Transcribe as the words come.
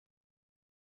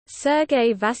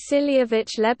Sergey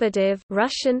Vasilyevich Lebedev,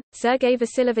 Russian Sergey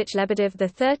Vasilyevich Lebedev, the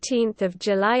 13th of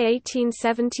July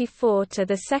 1874 to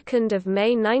the 2nd of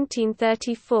May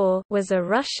 1934, was a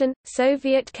Russian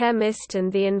Soviet chemist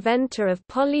and the inventor of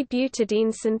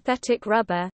polybutadiene synthetic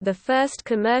rubber, the first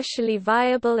commercially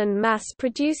viable and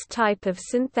mass-produced type of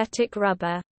synthetic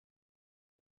rubber.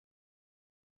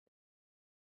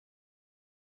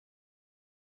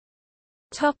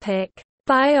 Topic: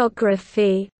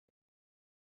 Biography.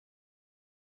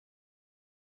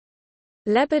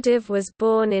 Lebedev was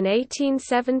born in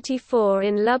 1874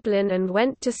 in Lublin and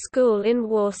went to school in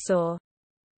Warsaw.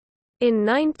 In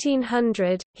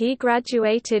 1900, he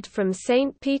graduated from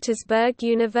St. Petersburg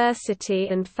University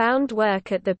and found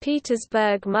work at the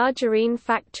Petersburg margarine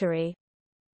factory.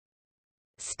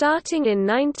 Starting in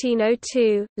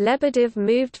 1902, Lebedev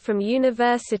moved from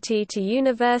university to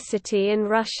university in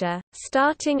Russia,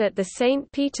 starting at the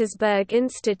St. Petersburg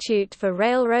Institute for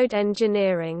Railroad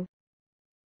Engineering.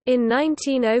 In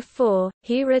 1904,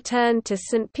 he returned to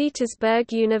St.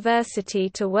 Petersburg University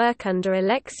to work under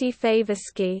Alexei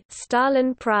Favorsky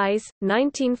Stalin Prize,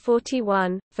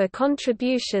 1941, for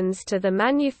contributions to the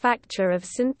manufacture of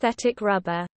synthetic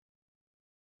rubber.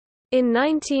 In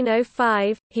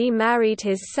 1905, he married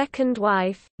his second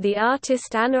wife, the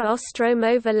artist Anna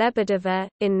Ostromova Lebedeva.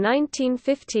 In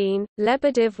 1915,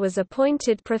 Lebedev was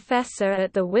appointed professor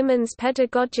at the Women's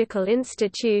Pedagogical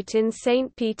Institute in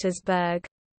St. Petersburg.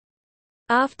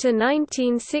 After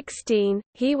 1916,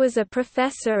 he was a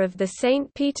professor of the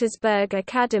St. Petersburg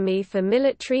Academy for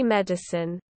Military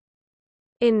Medicine.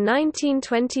 In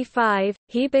 1925,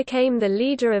 he became the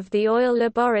leader of the oil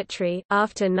laboratory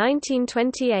after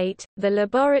 1928, the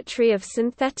Laboratory of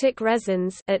Synthetic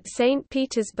Resins at St.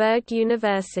 Petersburg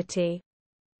University.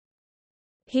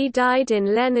 He died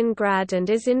in Leningrad and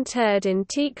is interred in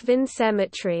Tikhvin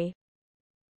Cemetery.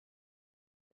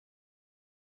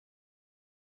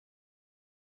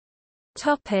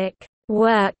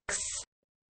 Works.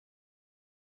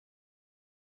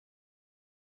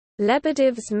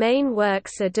 Lebedev's main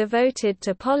works are devoted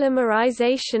to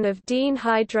polymerization of diene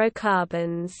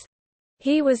hydrocarbons.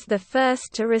 He was the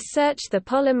first to research the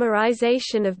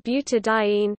polymerization of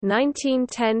butadiene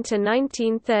 1910 to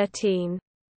 1913.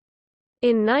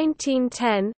 In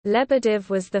 1910, Lebedev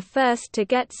was the first to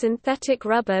get synthetic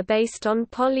rubber based on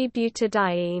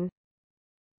polybutadiene.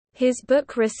 His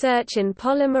book Research in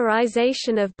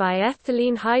Polymerization of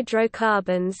Biethylene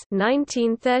Hydrocarbons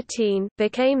 1913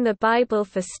 became the Bible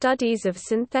for studies of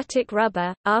synthetic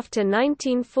rubber. After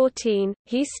 1914,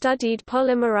 he studied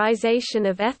polymerization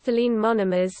of ethylene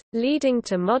monomers, leading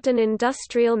to modern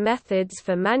industrial methods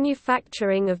for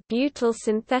manufacturing of butyl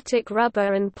synthetic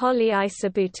rubber and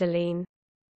polyisobutylene.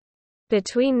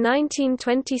 Between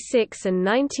 1926 and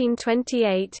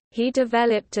 1928, he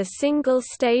developed a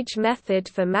single-stage method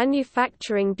for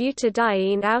manufacturing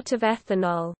butadiene out of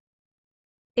ethanol.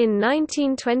 In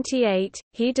 1928,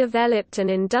 he developed an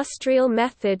industrial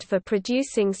method for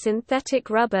producing synthetic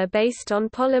rubber based on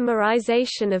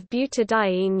polymerization of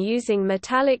butadiene using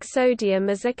metallic sodium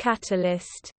as a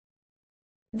catalyst.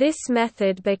 This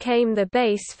method became the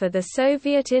base for the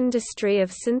Soviet industry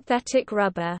of synthetic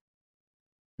rubber.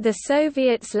 The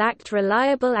Soviets lacked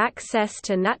reliable access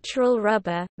to natural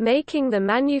rubber, making the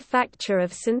manufacture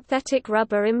of synthetic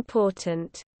rubber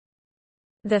important.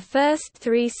 The first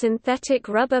 3 synthetic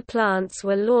rubber plants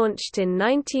were launched in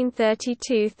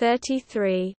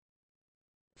 1932–33.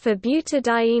 For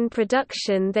butadiene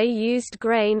production they used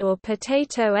grain or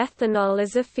potato ethanol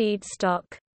as a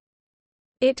feedstock.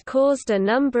 It caused a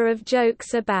number of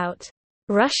jokes about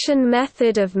Russian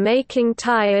method of making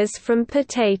tires from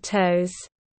potatoes.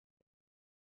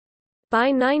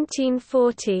 By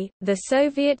 1940, the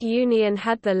Soviet Union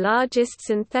had the largest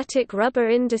synthetic rubber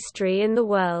industry in the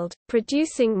world,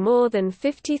 producing more than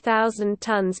 50,000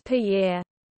 tons per year.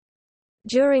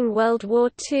 During World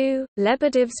War II,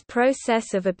 Lebedev's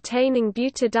process of obtaining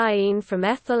butadiene from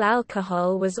ethyl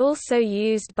alcohol was also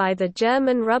used by the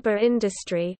German rubber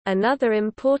industry. Another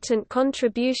important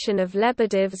contribution of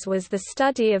Lebedev's was the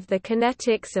study of the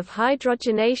kinetics of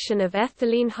hydrogenation of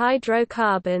ethylene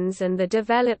hydrocarbons and the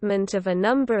development of a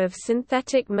number of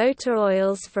synthetic motor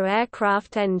oils for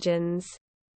aircraft engines.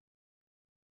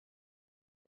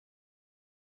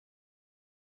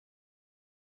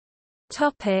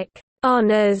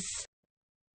 Honours.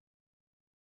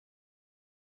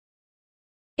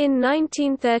 In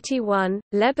 1931,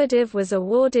 Lebedev was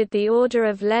awarded the Order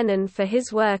of Lenin for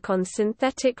his work on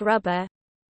synthetic rubber.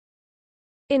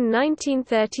 In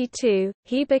 1932,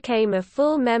 he became a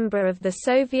full member of the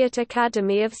Soviet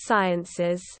Academy of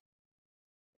Sciences.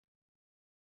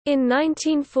 In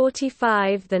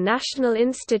 1945 the National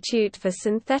Institute for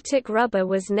Synthetic Rubber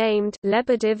was named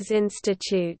Lebedev's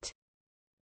Institute.